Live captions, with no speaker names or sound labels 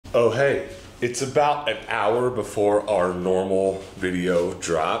Oh hey, it's about an hour before our normal video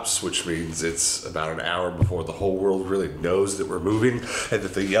drops, which means it's about an hour before the whole world really knows that we're moving and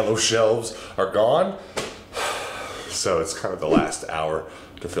that the yellow shelves are gone. So it's kind of the last hour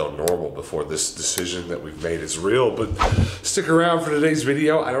to feel normal before this decision that we've made is real. But stick around for today's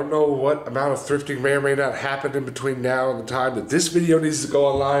video. I don't know what amount of thrifting may or may not happen in between now and the time that this video needs to go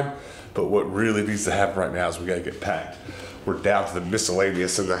online, but what really needs to happen right now is we gotta get packed. We're down to the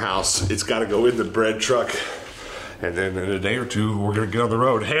miscellaneous in the house. It's gotta go in the bread truck. And then in a day or two, we're gonna get on the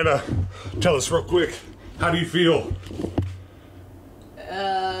road. Hannah, tell us real quick, how do you feel?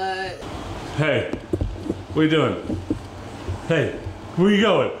 Hey, what are you doing? Hey, where you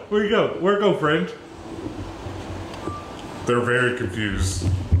going? Where you going? Where go, friend? They're very confused.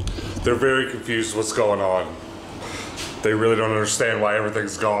 They're very confused what's going on. They really don't understand why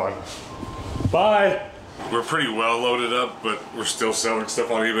everything's gone. Bye. We're pretty well loaded up, but we're still selling stuff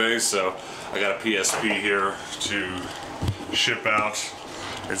on eBay, so I got a PSP here to ship out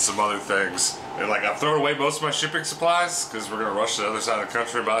and some other things. And like, I've thrown away most of my shipping supplies because we're gonna rush to the other side of the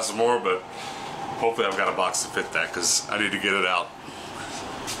country and buy some more, but hopefully I've got a box to fit that because I need to get it out.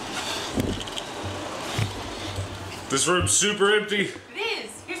 This room's super empty. It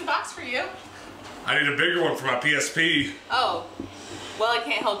is. Here's a box for you. I need a bigger one for my PSP. Oh, well, I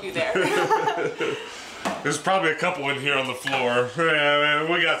can't help you there. There's probably a couple in here on the floor. Yeah,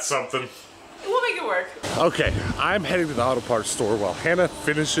 man, we got something. We'll make it work. Okay, I'm heading to the auto parts store while Hannah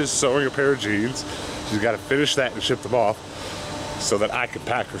finishes sewing a pair of jeans. She's got to finish that and ship them off so that I can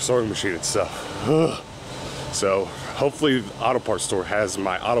pack her sewing machine and stuff. So hopefully the auto parts store has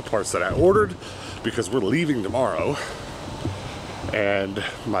my auto parts that I ordered because we're leaving tomorrow and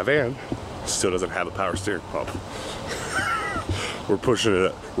my van still doesn't have a power steering pump. We're pushing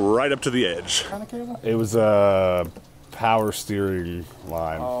it right up to the edge. What kind of cable? It was a power steering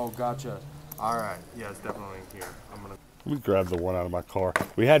line. Oh, gotcha. All right. Yeah, it's definitely here. Let me grab the one out of my car.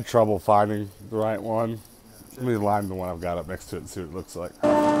 We had trouble finding the right one. Let me line the one I've got up next to it and see what it looks like.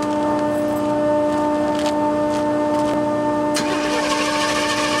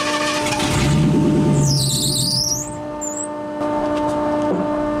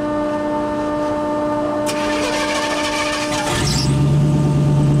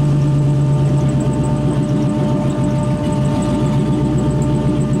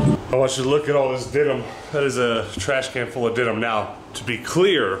 I want you to look at all this denim. That is a trash can full of denim. Now, to be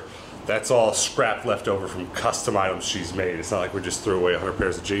clear, that's all scrap left over from custom items she's made. It's not like we just threw away 100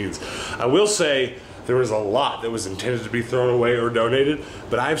 pairs of jeans. I will say there was a lot that was intended to be thrown away or donated,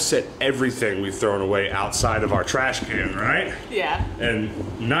 but I've set everything we've thrown away outside of our trash can, right? Yeah. And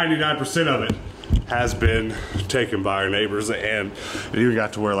 99% of it has been taken by our neighbors, and it even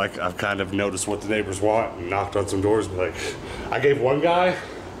got to where like I've kind of noticed what the neighbors want and knocked on some doors and be like, I gave one guy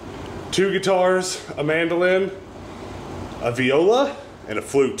 2 guitars, a mandolin, a viola, and a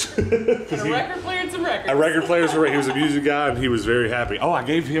flute. And a record player and some records. A record player, he was a music guy, and he was very happy. Oh, I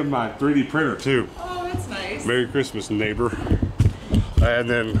gave him my 3D printer too. Oh, that's nice. Merry Christmas, neighbor. And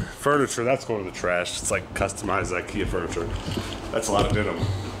then furniture, that's going to the trash. It's like customized IKEA furniture. That's a lot of denim.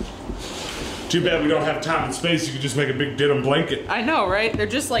 Too bad we don't have time and space. You could just make a big denim blanket. I know, right? They're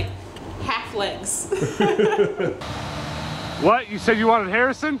just like half legs. What? You said you wanted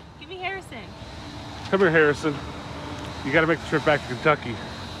Harrison? Harrison. Come here, Harrison. You gotta make the trip back to Kentucky.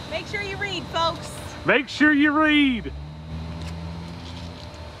 Make sure you read, folks. Make sure you read.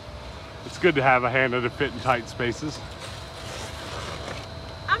 It's good to have a Hannah to fit in tight spaces.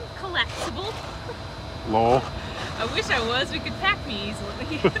 I'm collapsible. Lol. I wish I was. We could pack me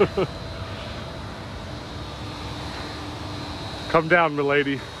easily. Come down,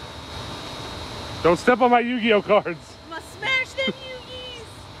 milady. Don't step on my Yu-Gi-Oh cards. I'm gonna smash them Yu-Gis.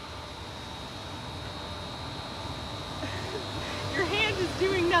 Your hand is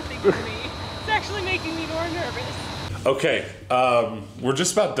doing nothing for me. It's actually making me more nervous. Okay, we're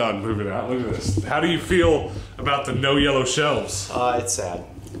just about done moving out. Look at this. How do you feel about the no yellow shelves? It's sad.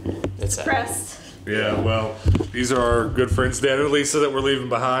 It's sad. Pressed. Yeah, well, these are our good friends Dan and Lisa that we're leaving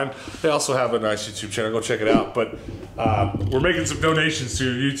behind. They also have a nice YouTube channel. Go check it out. But we're making some donations to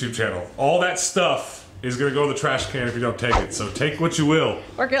your YouTube channel. All that stuff is going to go in the trash can if you don't take it. So take what you will.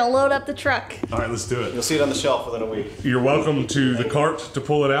 We're going to load up the truck. All right, let's do it. You'll see it on the shelf within a week. You're welcome to the cart to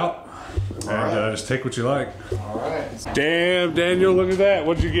pull it out. And just take what you like. All right. Damn, Daniel, look at that.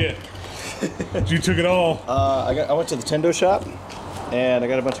 What'd you get? You took it all. I went to the Tendo shop, and I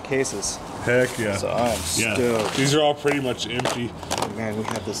got a bunch of cases. Heck yeah. So I'm stoked. These are all pretty much empty. Man, we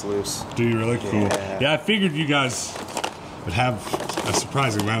have this loose. Do you really? Cool. Yeah. Yeah, I figured you guys would have a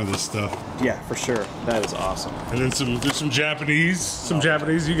surprising amount of this stuff. Yeah, for sure. That is awesome. And then there's some Japanese.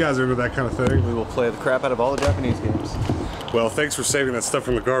 Japanese. You guys are into that kind of thing. We will play the crap out of all the Japanese games. Well, thanks for saving that stuff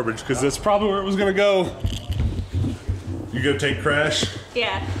from the garbage, because that's probably where it was gonna go. You gonna take Crash?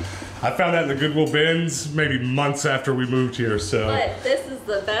 Yeah. I found that in the Goodwill bins maybe months after we moved here, so. But this is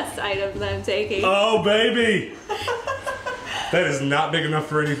the best item that I'm taking. Oh, baby! That is not big enough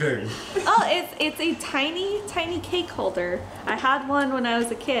for anything. Oh, it's a tiny, tiny cake holder. I had one when I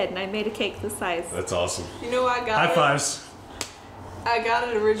was a kid, and I made a cake this size. That's awesome. You know, I got High fives. I got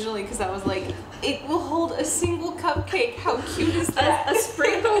it originally because I was like, it will hold a single cupcake. How cute is that? A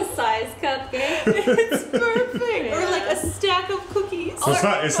sprinkle size cupcake. It's perfect. Yeah. Or like a stack of cookies. So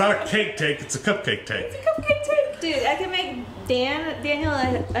it's not a cake take, it's a cupcake take. It's a cupcake take. Dude, I can make Daniel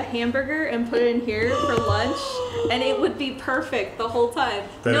a hamburger and put it in here for lunch, and it would be perfect the whole time.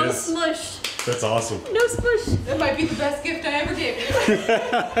 No smush. That's awesome. No smush. That might be the best gift I ever gave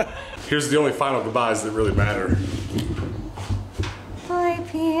you. Here's the only final goodbyes that really matter. Bye,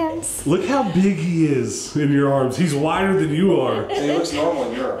 Pants. Look how big he is in your arms. He's wider than you are. He looks normal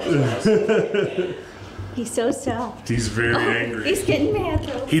in your arms. He's so soft. He's very angry. He's getting mad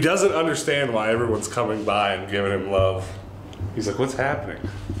though. He doesn't understand why everyone's coming by and giving him love. He's like, what's happening?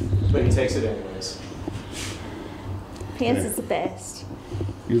 But he takes it anyways. Pants is the best.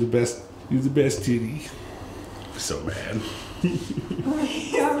 You're the best. You're the best, Titty. So mad.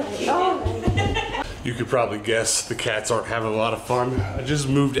 You could probably guess the cats aren't having a lot of fun. I just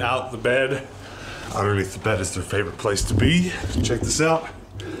moved out the bed. Underneath the bed is their favorite place to be. Check this out.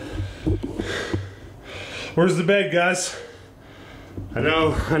 Where's the bed, guys? I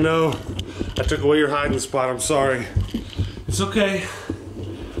know. I took away your hiding spot, I'm sorry. It's okay.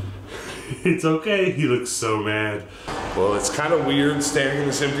 It's okay. He looks so mad. Well, it's kind of weird standing in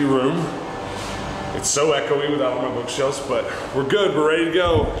this empty room. It's so echoey without all my bookshelves, but we're good. We're ready to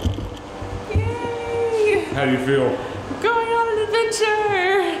go. Yay! How do you feel? Going on an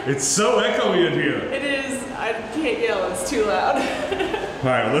adventure. It's so echoey in here. It is. I can't yell. It's too loud. All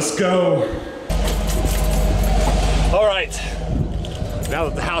right, let's go. All right. Now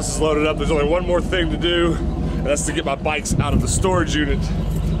that the house is loaded up, there's only one more thing to do, and that's to get my bikes out of the storage unit.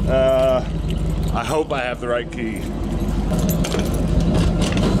 I hope I have the right key.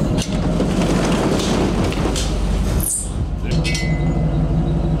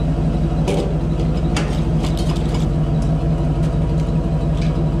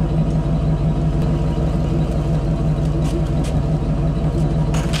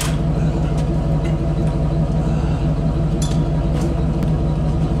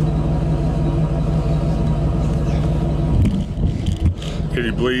 Can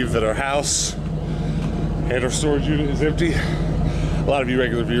you believe that our house and our storage unit is empty? A lot of you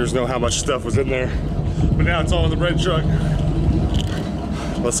regular viewers know how much stuff was in there, but now it's all in the bread truck.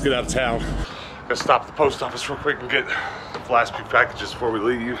 Let's get out of town. Gonna stop at the post office real quick and get the last few packages before we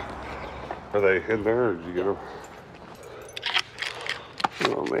leave. Are they in there, or did you get them?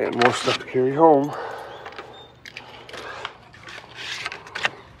 Oh man, more stuff to carry home.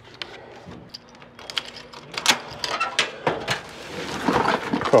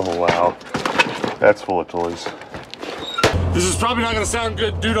 Oh wow, that's full of toys. This is probably not gonna sound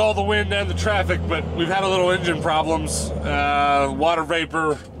good due to all the wind and the traffic, but we've had a little engine problems. Water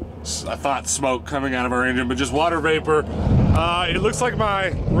vapor, I thought smoke coming out of our engine, but just water vapor. It looks like my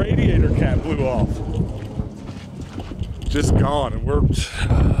radiator cap blew off. Just gone, and we're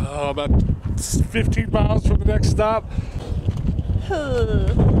about 15 miles from the next stop.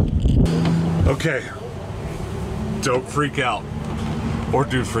 Okay, don't freak out. Or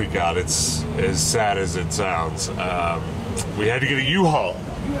do freak out. It's as sad as it sounds. We had to get a U-Haul.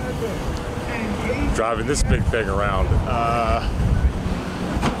 Driving this big thing around.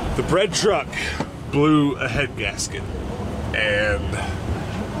 The bread truck blew a head gasket, and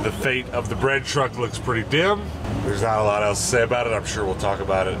the fate of the bread truck looks pretty dim. There's not a lot else to say about it. I'm sure we'll talk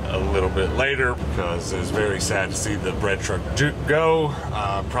about it a little bit later, because it's very sad to see the bread truck go.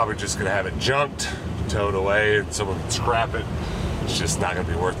 I'm probably just gonna have it junked, towed away, and someone can scrap it. It's just not gonna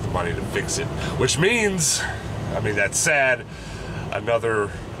be worth the money to fix it. Which means, I mean, that's sad, another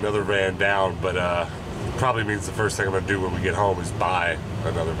van down, but probably means the first thing I'm gonna do when we get home is buy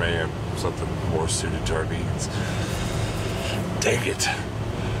another van, something more suited to our needs. Dang it.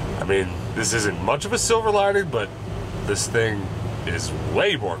 I mean, this isn't much of a silver lining, but this thing is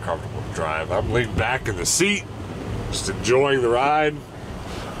way more comfortable to drive. I'm leaning back in the seat, just enjoying the ride,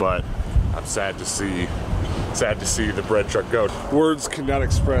 but I'm sad to see the bread truck go. Words cannot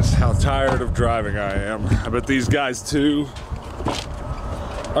express how tired of driving I am. I bet these guys too.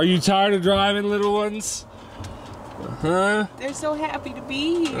 Are you tired of driving, little ones? Huh? They're so happy to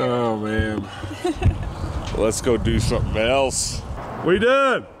be here. Oh man. Let's go do something else. What are you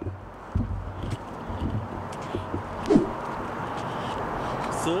doing?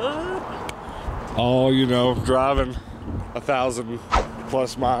 What's up? Oh, you know, driving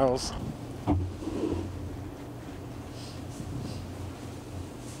 1,000+ miles.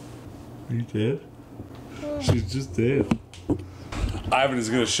 Are you dead? She's just dead. Ivan is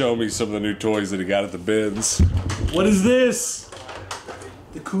gonna show me some of the new toys that he got at the bins. What is this?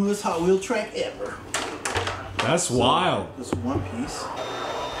 The coolest Hot Wheel track ever. That's wild. Just one piece.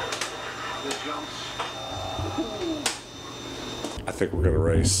 I think we're gonna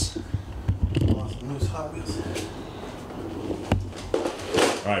race. Awesome. Loose Hot Wheels.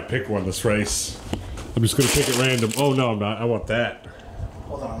 All right, pick one. Let's race. I'm just gonna pick it random. Oh no, I'm not. I want that.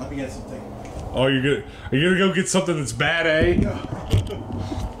 Hold on, let me get something. Oh, are you gonna go get something that's bad, eh?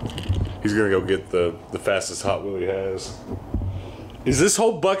 He's gonna go get the fastest Hot Wheel he has. Is this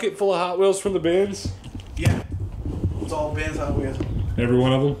whole bucket full of Hot Wheels from the bins? Yeah. It's all Ben's Hot Wheels. Every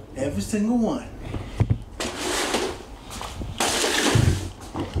one of them? Every single one.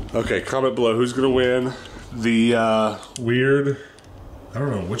 Okay, comment below who's gonna win the weird, I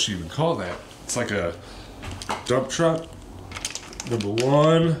don't know what you even call that. It's like a dump truck. Number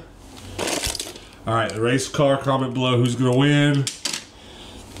 1. All right, the race car, comment below who's gonna win.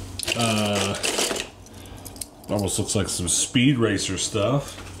 Almost looks like some speed racer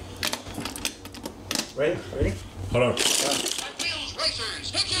stuff. Ready? Ready? Hold on. Wheels racers,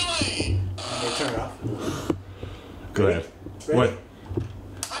 hit your lane. Okay, turn it off. Go ahead. Ready? What?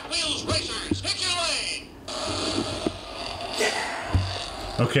 Hot Wheels racers, hit your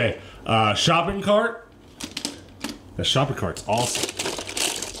lane. Okay, shopping cart. That shopping cart's awesome.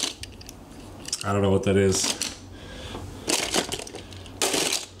 I don't know what that is.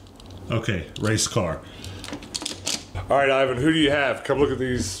 Okay, race car. All right, Ivan, who do you have? Come look at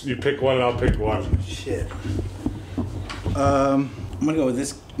these. You pick one and I'll pick one. Shit. I'm gonna go with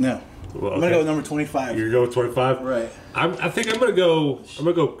this. No. Well, I'm gonna go with number 25. You're gonna go with 25? Right. I think I'm gonna go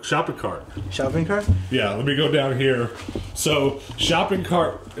shopping cart. Shopping cart? Yeah, let me go down here. So, shopping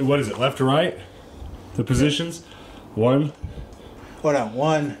cart, what is it, left or right? The positions? 1? Hold on.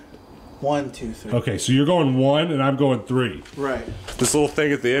 1, 2, 3. Okay, so you're going 1 and I'm going 3. Right. This little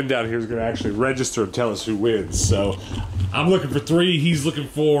thing at the end down here is gonna actually register and tell us who wins. So, I'm looking for 3, he's looking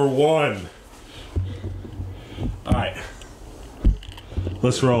for 1. All right,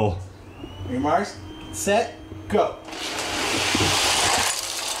 let's roll. Your marks, set, go.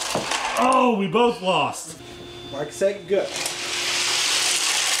 Oh, we both lost. Mark, set, go.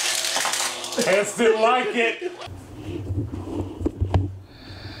 Pants didn't like it.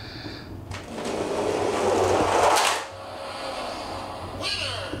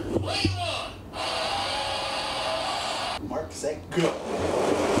 Winner, lane 1. Mark, set, go.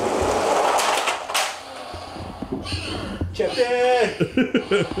 Champion!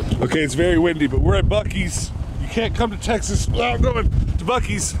 Okay, it's very windy, but we're at Buc-ee's. You can't come to Texas without going to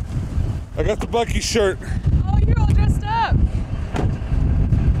Buc-ee's. I got the Buc-ee's shirt. Oh, you're all dressed up.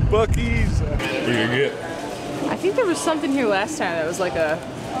 Buc-ee's. What are you gonna get? I think there was something here last time that was like a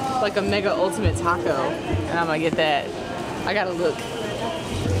mega ultimate taco, and I'm gonna get that. I gotta look.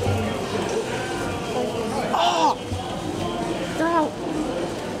 Oh! They're out.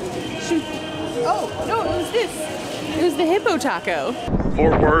 Shoot. Oh, no, it was this. It was the hippo taco.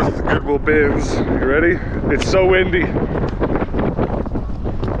 Fort Worth, Goodwill Bins. You ready? It's so windy.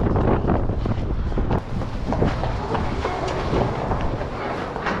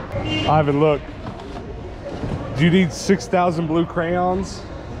 Ivan, look. Do you need 6,000 blue crayons?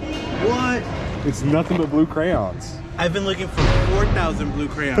 What? It's nothing but blue crayons. I've been looking for 4,000 blue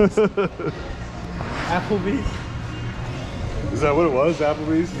crayons. Applebee's? Is that what it was,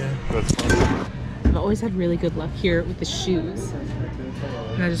 Applebee's? Yeah. That's funny. I've always had really good luck here with the shoes.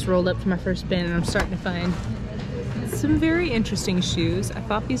 And I just rolled up to my first bin and I'm starting to find some very interesting shoes. I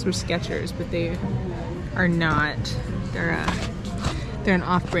thought these were Skechers, but they are not. They're an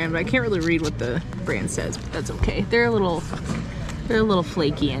off-brand, but I can't really read what the brand says, but that's okay. They're a little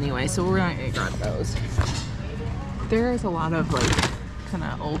flaky anyway, so we're not gonna grab those. There's a lot of like kind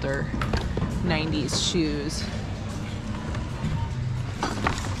of older 90s shoes.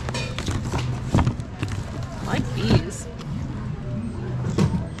 I like these.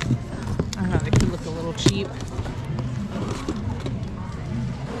 I don't know, they could look a little cheap.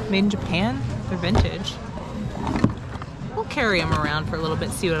 Made in Japan? They're vintage. We'll carry them around for a little bit,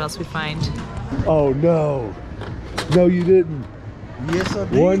 see what else we find. Oh no. No, you didn't. Yes, I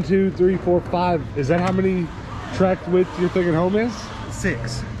did. 1, 2, 3, 4, 5. Is that how many tracked width you're thinking home is?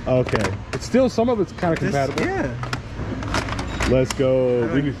 6. Okay. It's still, some of it's kind of compatible. Yeah. Let's go.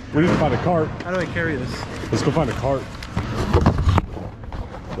 We need to find a cart. How do I carry this? Let's go find a cart.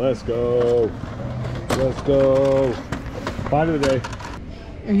 Let's go. Let's go. Find of the day.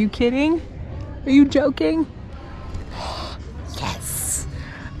 Are you kidding? Are you joking? Yes.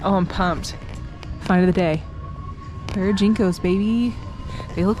 Oh, I'm pumped. Find of the day. Pair of Jinkos, baby.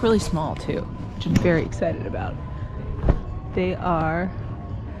 They look really small too, which I'm very excited about. They are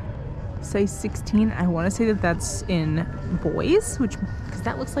size 16. I want to say that that's in boys, which, because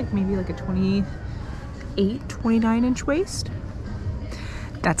that looks like maybe like a 28, 29 inch waist.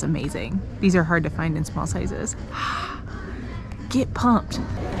 That's amazing. These are hard to find in small sizes. Get pumped.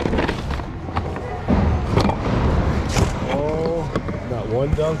 Oh, not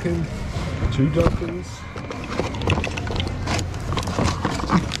one Duncan, 2 Duncans.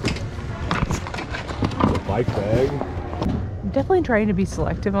 A bike bag. I'm definitely trying to be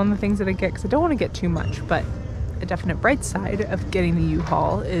selective on the things that I get because I don't want to get too much, but a definite bright side of getting the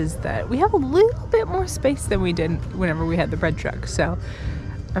U-Haul is that we have a little bit more space than we did whenever we had the bread truck. So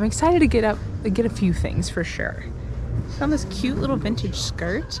I'm excited to get a few things for sure. Found this cute little vintage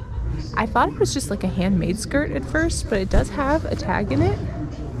skirt. I thought it was just like a handmade skirt at first, but it does have a tag in it.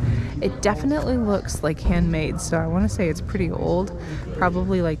 It definitely looks like handmade, so I want to say it's pretty old,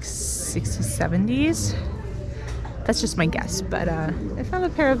 probably like 60s, 70s. That's just my guess, but I found a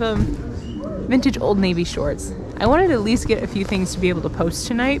pair of vintage Old Navy shorts. I wanted to at least get a few things to be able to post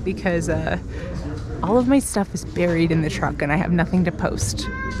tonight because all of my stuff is buried in the truck and I have nothing to post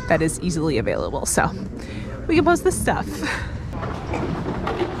that is easily available, so we can post this stuff.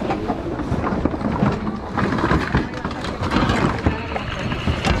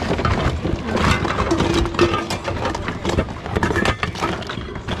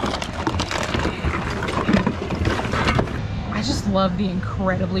 I just love the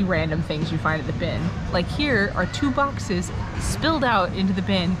incredibly random things you find at the bin. Like here are 2 boxes spilled out into the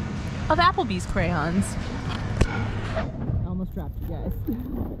bin of Applebee's crayons. I almost dropped you guys.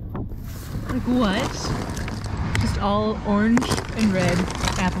 Like what? Just all orange and red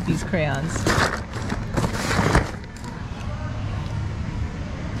Applebee's crayons.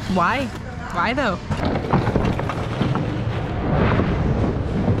 Why? Why though?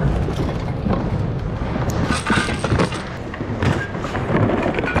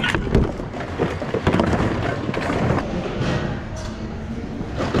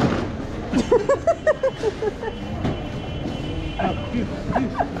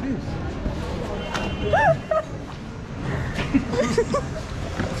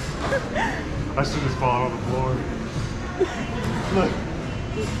 I should have fallen on the floor.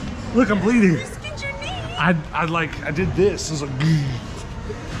 Look, I'm bleeding. You skinned your knee. I did this. It was like,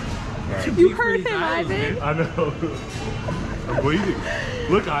 You hurt him, Ivan. I know. I'm bleeding.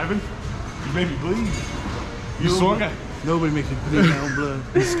 Look, Ivan, you made me bleed. You swung at. Nobody makes me bleed my own blood.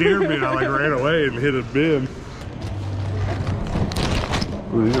 It scared me and I like ran away and hit a bin.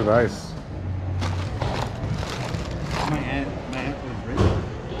 Ooh, these are nice. My aunt was rich.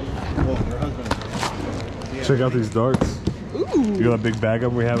 Well, her husband. Check out these darts. Ooh. You got a big bag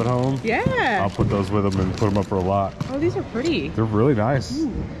of them we have at home? Yeah. I'll put those with them and put them up for a lot. Oh, these are pretty. They're really nice.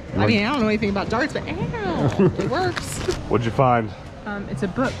 I mean, I don't know anything about darts, but ow, it works. What'd you find? It's a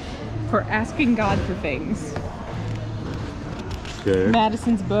book for asking God for things. Okay.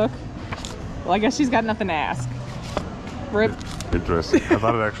 Madison's book. Well, I guess she's got nothing to ask. Rip. Interesting. I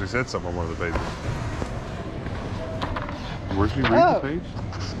thought it actually said something on one of the pages. Where'd you read Oh. the page?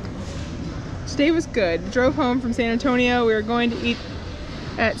 Today was good. Drove home from San Antonio. We were going to eat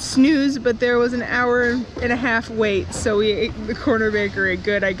at Snooze, but there was an hour and a half wait, so we ate the corner bakery.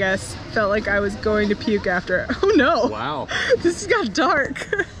 Good, I guess. Felt like I was going to puke after. Oh no! Wow. This got dark.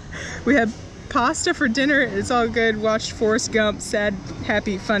 We had pasta for dinner. It's all good. Watched Forrest Gump. Sad,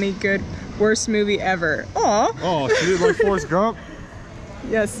 happy, funny, good. Worst movie ever. Aw. Oh, she didn't like Forrest Gump?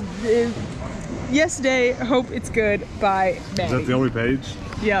 Yes. Yesterday. Hope it's good. Bye. Is that the only page?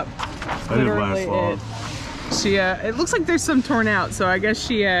 Yep. That didn't last long. She it looks like there's some torn out, so I guess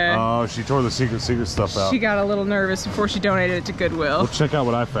she Oh, she tore the secret stuff out. she got a little nervous before she donated it to Goodwill. Well, check out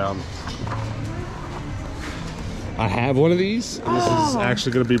what I found. I have one of these, and this is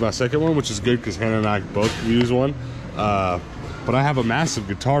actually going to be my second one, which is good because Hannah and I both use one. But I have a massive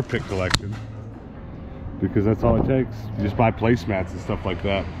guitar pick collection because that's all it takes. You just buy placemats and stuff like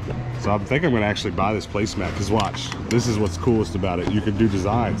that. So I think I'm going to actually buy this placemat because watch, this is what's coolest about it. You can do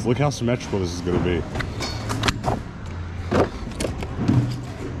designs. Look how symmetrical this is going to be.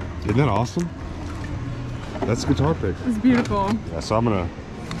 Isn't that awesome? That's a guitar pick. It's beautiful. Yeah, so I'm gonna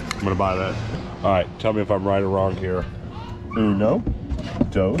buy that. All right, tell me if I'm right or wrong here. Uno,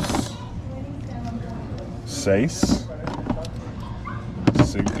 dos, seis,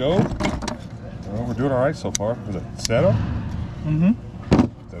 Cinco. Well, we're doing all right so far. Is it Cero? Mm-hmm.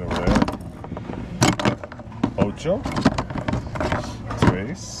 That over there. Ocho.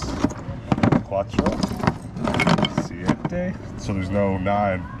 Tres. Cuatro. Siete. So there's no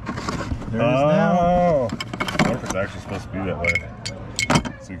 9. There is now. Oh. I wonder if it's actually supposed to be that way.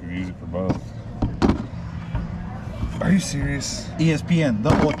 So you can use it for both. Are you serious? ESPN,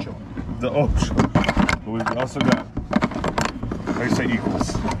 the Ocho. The Ocho. But we've also got, how do you say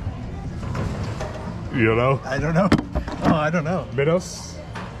equals? You know? I don't know. Oh, I don't know. Menos?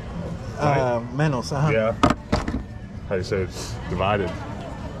 Menos, Yeah. How do you say it's divided?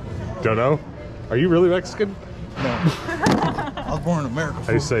 Don't know? Are you really Mexican? No. I was born in America. How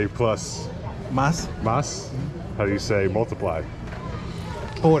do you say plus? Mas. Mas? How do you say multiply?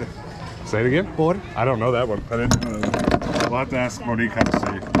 Por. Say it again? Por. I don't know that one. I didn't know that one. We'll have to ask Monique how to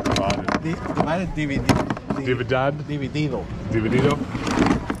say divided. Divided, Dividad? dividido. Dividido?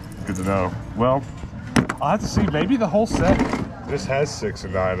 Good to know. Well, I'll have to see. Maybe the whole set just has 6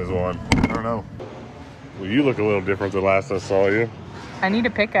 and 9 as one. I don't know. Well, you look a little different than last I saw you. I need a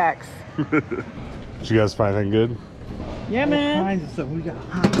pickaxe. Did you guys find anything good? Yeah, All man. kinds of stuff. We got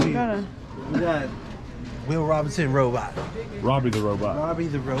Hot Wheels. We got Will Robinson Robot. Robbie the Robot. Robbie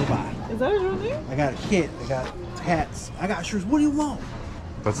the Robot. Is that his real name? I got a kit. I got hats. I got shirts. What do you want?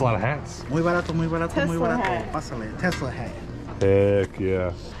 That's a lot of hats. Muy barato, muy barato, muy Tesla barato. hat. Pásale. Tesla hat. Heck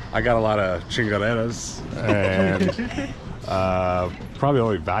yeah. I got a lot of chingaderas, and probably the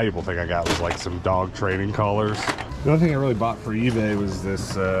only valuable thing I got was like some dog training collars. The only thing I really bought for eBay was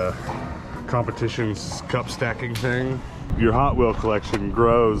this competitions cup stacking thing. Your Hot Wheel collection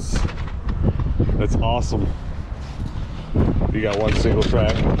grows. That's awesome. You got one single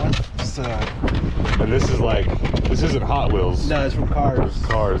track. And this is like, this isn't Hot Wheels. No, it's from Cars.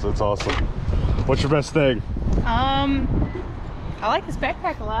 Cars, that's awesome. What's your best thing? I like this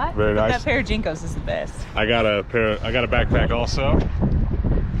backpack a lot. Very but nice. That pair of Jinkos is the best. I got a backpack also.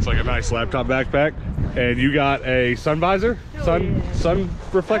 It's like a nice laptop backpack. And you got a sun visor? Sun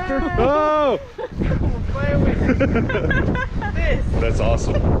reflector? Oh! That's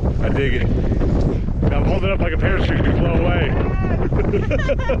awesome. I dig it. Now I'm holding it up like a parachute to blow away.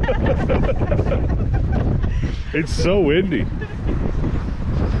 It's so windy.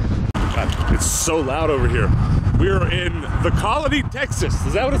 God, it's so loud over here. We are in the Colony, Texas.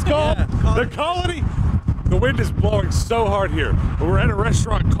 Is that what it's called? Yeah, The Colony. The wind is blowing so hard here. But we're at a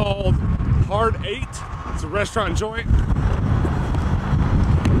restaurant called Hard 8. It's a restaurant joint.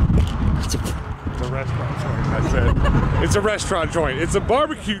 It's a restaurant joint, I said. It's a restaurant joint. It's a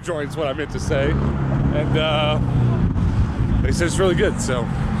barbecue joint is what I meant to say. And they said it's really good. So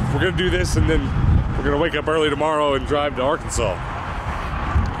we're gonna do this and then we're gonna wake up early tomorrow and drive to Arkansas.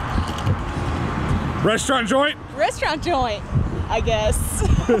 Restaurant joint? Restaurant joint, I guess.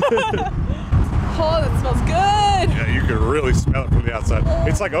 Oh, that smells good. Yeah, you can really smell it from the outside.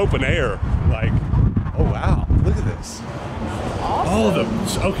 It's like open air. Like, oh wow, look at this. Awesome.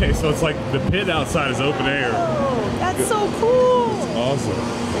 Oh, okay, so it's like the pit outside is open air. Oh, that's so cool. Awesome.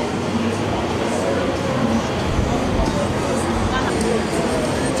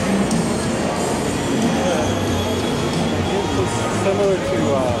 Similar to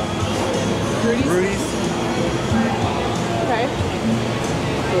Rudy's. Okay.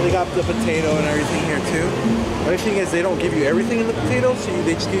 So they got the potato and everything here too. The only thing is they don't give you everything in the potato, so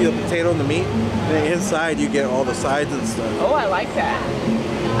they just give you the potato and the meat. And then inside you get all the sides and stuff. Oh, I like that.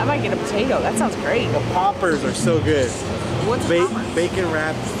 I might get a potato. That sounds great. The poppers are so good. What's a popper? Bacon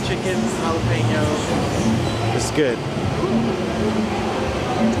wrapped chicken, jalapeno. It's good.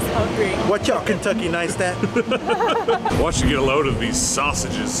 I'm just hungry. What y'all Kentucky nice that? Watch you get a load of these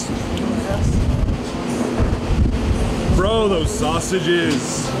sausages. Bro, those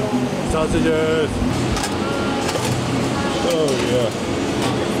sausages. Sausages. Oh yeah.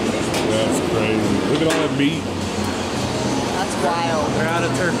 That's crazy. Look at all that meat. That's wild. They're out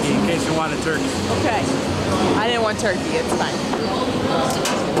of turkey in case you want a turkey. Okay. I didn't want turkey. It's fine.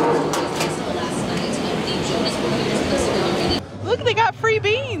 Look, they got free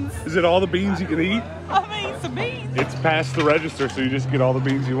beans. Is it all the beans you can eat? I'm gonna eat some beans. It's past the register, so you just get all the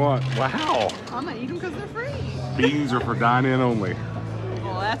beans you want. Wow. I'm gonna eat them because they're free. Beans are for dine-in only.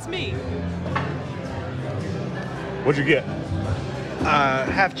 Well, that's me. What'd you get?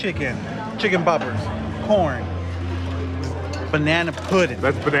 Half chicken, chicken poppers, corn, banana pudding.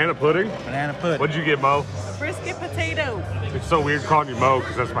 That's banana pudding? Banana pudding. What'd you get, Mo? Brisket potato. It's so weird calling you Mo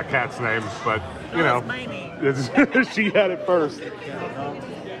because that's my cat's name, but you know, she had it first.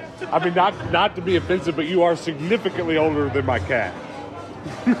 I mean, not to be offensive, but you are significantly older than my cat.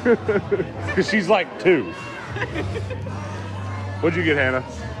 'Cause she's like 2. What'd you get, Hannah?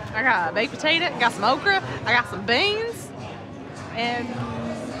 I got a baked potato, got some okra, I got some beans, and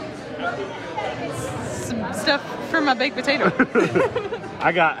some stuff for my baked potato.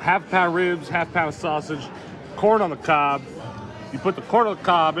 I got half-pound ribs, half-pound sausage, corn on the cob. You put the corn on the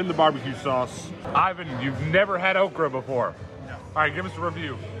cob in the barbecue sauce. Ivan, you've never had okra before. No. All right, give us a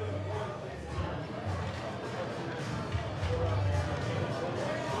review.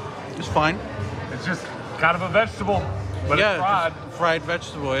 It's fine. It's just kind of a vegetable, but yeah, it's fried. It's fried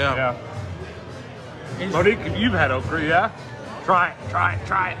vegetable, yeah. Yeah. Monique, if you've had okra, yeah? Try it, try it,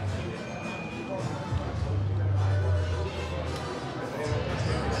 try it.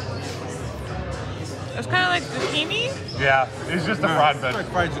 It's kind of like zucchini. Yeah, it's just a fried It's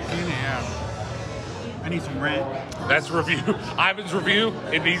vegetable. like fried zucchini, yeah. I need some ranch. That's review. Ivan's review.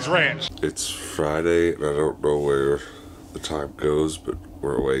 It needs ranch. It's Friday, and I don't know where the time goes, but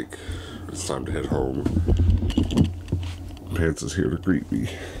we're awake. It's time to head home. Pants is here to greet me.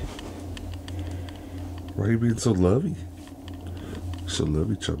 Why are you being so lovey? So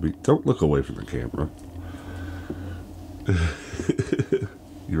lovey, chubby. Don't look away from the camera.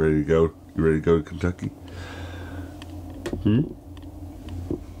 You ready to go? You ready to go to Kentucky?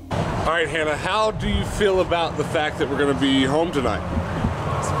 All right, Hannah, how do you feel about the fact that we're going to be home tonight?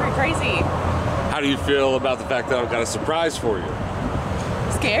 It's pretty crazy. How do you feel about the fact that I've got a surprise for you?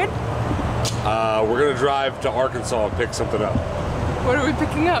 Scared? We're going to drive to Arkansas and pick something up. What are we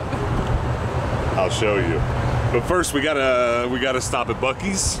picking up? I'll show you. But first, we gotta stop at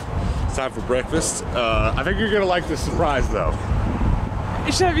Buc-ee's. It's time for breakfast. I think you're gonna like this surprise, though.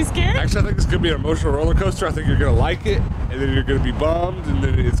 Should I be scared? Actually, I think it's gonna be an emotional roller coaster. I think you're gonna like it, and then you're gonna be bummed, and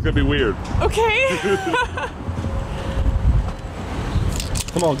then it's gonna be weird. Okay.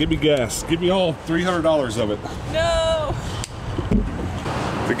 Come on, give me gas. Give me all $300 of it. No.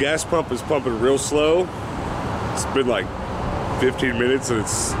 The gas pump is pumping real slow. It's been like 15 minutes and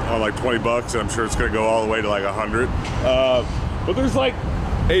it's on like 20 bucks, and I'm sure it's gonna go all the way to like 100. But there's like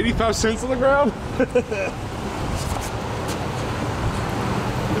 85 cents on the ground.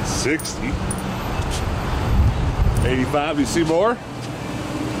 It's 60. 85, you see more?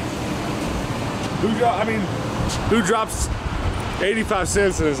 Who drops 85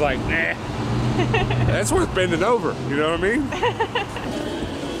 cents and is like, nah. That's worth bending over, you know what I mean?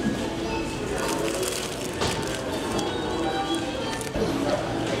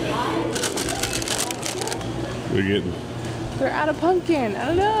 What are you getting? They're out of pumpkin. I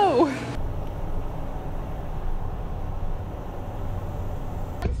don't know.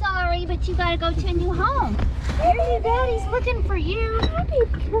 I'm sorry, but you gotta go to a new home. Here your daddy's looking for you. Just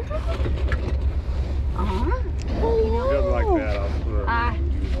like that,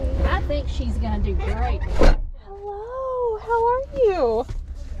 I think she's gonna do great. Hello. How are you?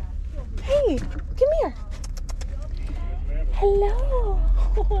 Hey, come here. Hello.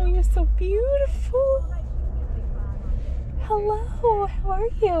 Oh, you're so beautiful. Hello, how are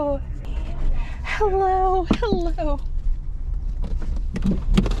you? Hello, hello.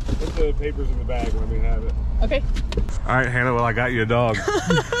 Put the papers in the bag, let me have it. Okay. All right, Hannah, well, I got you a dog.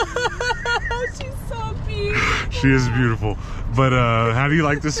 She's so beautiful. She is beautiful. But how do you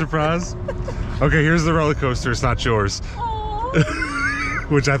like this surprise? Okay, here's the roller coaster. It's not yours.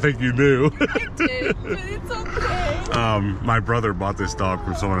 Which I think you knew. I did, but it's okay. My brother bought this dog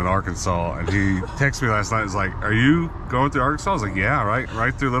from someone in Arkansas, and he texted me last night. He's like, "Are you going through Arkansas?" I was like, "Yeah,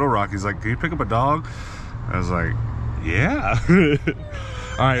 right through Little Rock." He's like, "Can you pick up a dog?" I was like, "Yeah."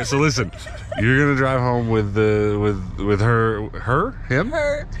 All right, so listen, you're gonna drive home with him.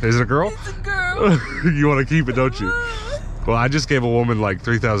 Her. Is it a girl? It's a girl. You want to keep it, don't you? Well, I just gave a woman like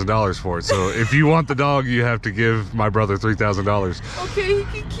 $3,000 for it. So if you want the dog, you have to give my brother $3,000. Okay,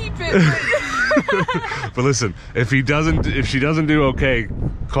 he can keep it. But listen, if she doesn't do okay,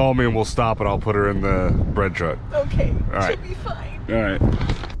 call me and we'll stop and I'll put her in the bread truck. Okay, all right. she'll be fine. All right.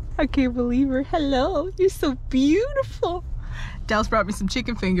 I can't believe her. Hello, you're so beautiful. Dallas brought me some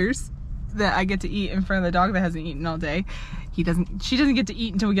chicken fingers that I get to eat in front of the dog that hasn't eaten all day. She doesn't get to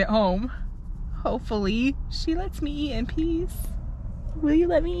eat until we get home. Hopefully, she lets me eat in peace. Will you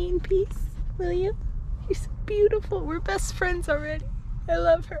let me eat in peace? Will you? You're so beautiful. We're best friends already. I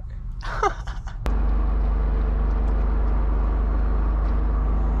love her.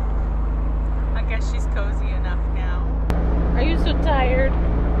 I guess she's cozy enough now. Are you so tired?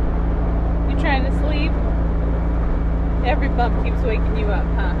 You trying to sleep? Every bump keeps waking you up,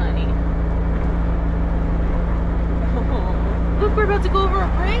 huh, honey? Oh, look, we're about to go over a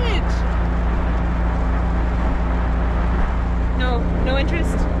bridge. No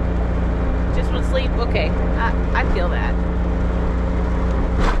interest? Just want to sleep? Okay, I feel that.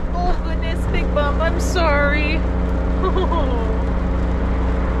 Oh goodness, big bump, I'm sorry. You're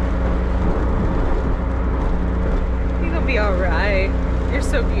gonna be alright. You're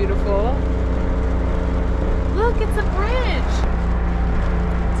so beautiful. Look, it's a bridge.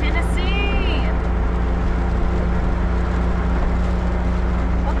 Tennessee.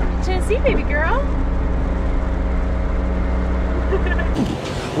 Welcome to Tennessee, baby girl.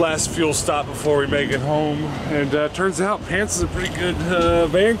 Last fuel stop before we make it home, and turns out Pants is a pretty good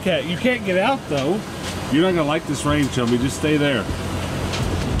van cat. You can't get out though. You're not gonna like this rain, chummy. Just stay there.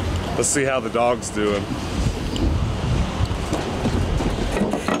 Let's see how the dog's doing.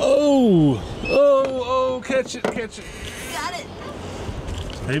 Oh, catch it. Got it.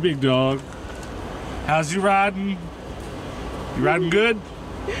 Hey, big dog. How's you riding? You riding good?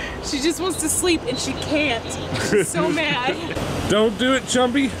 She just wants to sleep and she can't. She's so mad. Don't do it,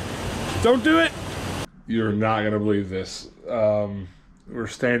 Chumpy. Don't do it. You're not gonna believe this. We're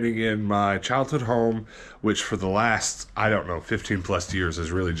standing in my childhood home, which for the last, I don't know, 15 plus years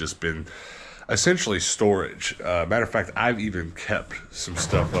has really just been essentially storage. Matter of fact, I've even kept some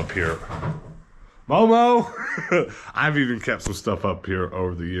stuff up here. Momo! I've even kept some stuff up here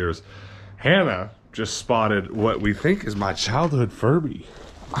over the years. Hannah just spotted what we think is my childhood Furby.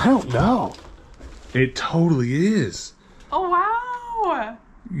 I don't know. It totally is. Oh, wow.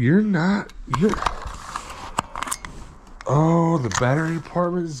 Oh, the battery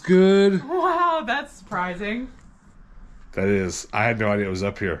department is good. Wow, that's surprising. That is. I had no idea it was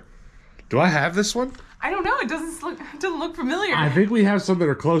up here. Do I have this one? I don't know. It doesn't look familiar. I think we have some that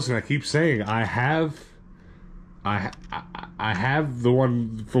are close, and I keep saying I have the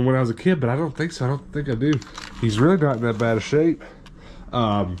one from when I was a kid, but I don't think so. I don't think I do. He's really not in that bad a shape.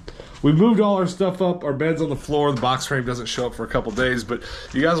 We moved all our stuff up. Our bed's on the floor. The box frame doesn't show up for a couple days, but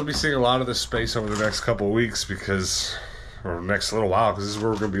you guys will be seeing a lot of this space over the next couple of weeks or next little while, because this is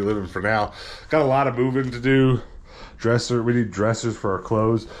where we're going to be living for now. Got a lot of moving to do. We need dressers for our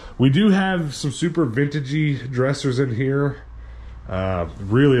clothes. We do have some super vintagey dressers in here.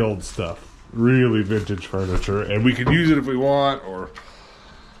 Really old stuff. Really vintage furniture. And we can use it if we want, or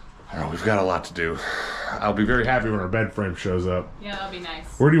I don't know, we've got a lot to do. I'll be very happy when our bed frame shows up. Yeah, that'll be nice.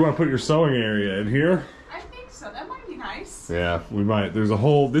 Where do you want to put your sewing area? In here? I think so. That might be nice. Yeah, we might. There's a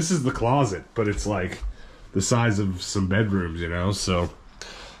whole, this is the closet, but it's like the size of some bedrooms, you know, so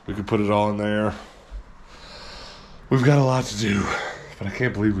we could put it all in there. We've got a lot to do, but I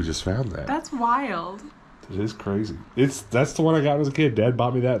can't believe we just found that. That's wild. It is crazy. That's the one I got as a kid. Dad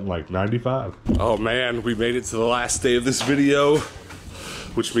bought me that in like 95. Oh man, we made it to the last day of this video,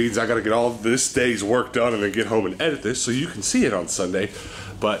 which means I gotta get all this day's work done and then get home and edit this so you can see it on Sunday.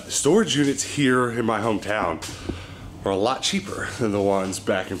 But storage units here in my hometown are a lot cheaper than the ones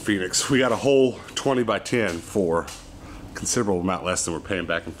back in Phoenix. We got a whole 20 by 10 for a considerable amount less than we're paying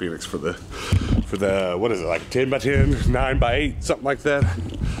back in Phoenix for the what is it, like 10 by 10, 9 by 8, something like that.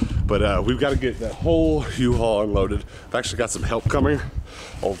 But we've got to get that whole U-Haul unloaded. I've actually got some help coming.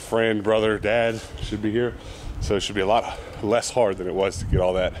 Old friend, brother, dad should be here. So it should be a lot less hard than it was to get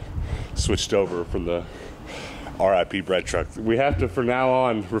all that switched over from the RIP bread truck. We have to, from now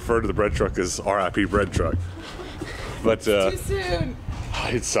on, refer to the bread truck as RIP bread truck. But too soon.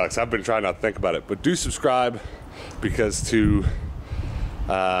 It sucks. I've been trying not to think about it. But do subscribe, because to,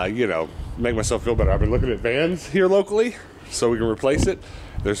 you know, make myself feel better, I've been looking at vans here locally so we can replace it.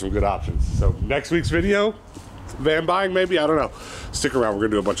 There's some good options. So next week's video, van buying maybe, I don't know. Stick around, we're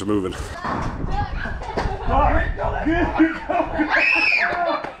gonna do a bunch of moving. Hey,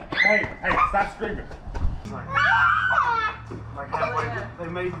 stop screaming. Like halfway, they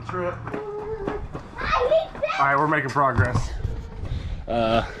made the trip. All right, we're making progress.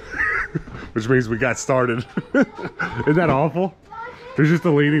 Which means we got started. Isn't that awful? There's just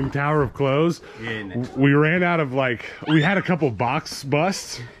a leaning tower of clothes. Yeah, we ran out of, like, we had a couple box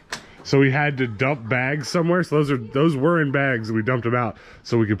busts, so we had to dump bags somewhere. So those were in bags, and we dumped them out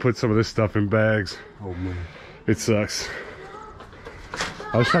so we could put some of this stuff in bags. Oh man, it sucks.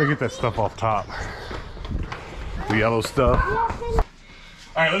 I was trying to get that stuff off top, the yellow stuff. All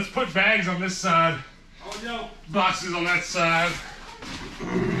right, let's put bags on this side. Oh no, boxes on that side.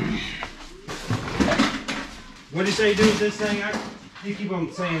 What did you say you do with this thing? You keep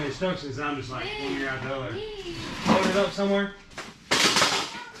on saying instructions, and I'm just like, one year out the other. Hold it up somewhere.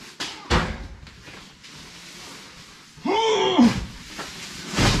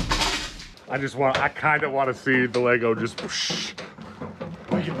 I kind of want to see the Lego just whoosh.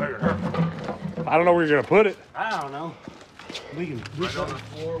 Make it bigger. I don't know where you're gonna put it. I don't know. We can push on the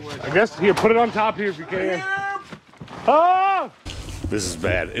floor. I guess here, put it on top here if you can. Ah! This is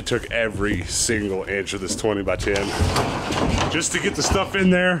bad. It took every single inch of this 20 by 10 just to get the stuff in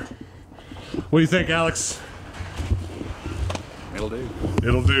there. What do you think, Alex? It'll do.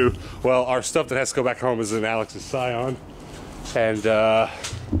 It'll do. Well, our stuff that has to go back home is in Alex's Scion. And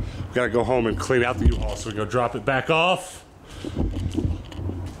we gotta go home and clean out the U-Haul so we can go drop it back off.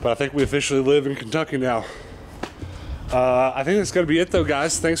 But I think we officially live in Kentucky now. I think that's gonna be it though,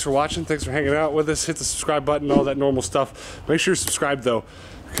 guys. Thanks for watching. Thanks for hanging out with us. Hit the subscribe button, all that normal stuff. Make sure you're subscribed though,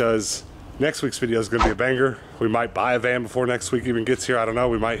 because next week's video is gonna be a banger. We might buy a van before next week even gets here. I don't know.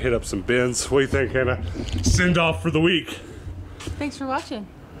 We might hit up some bins. What do you think, Hannah? Send off for the week. Thanks for watching.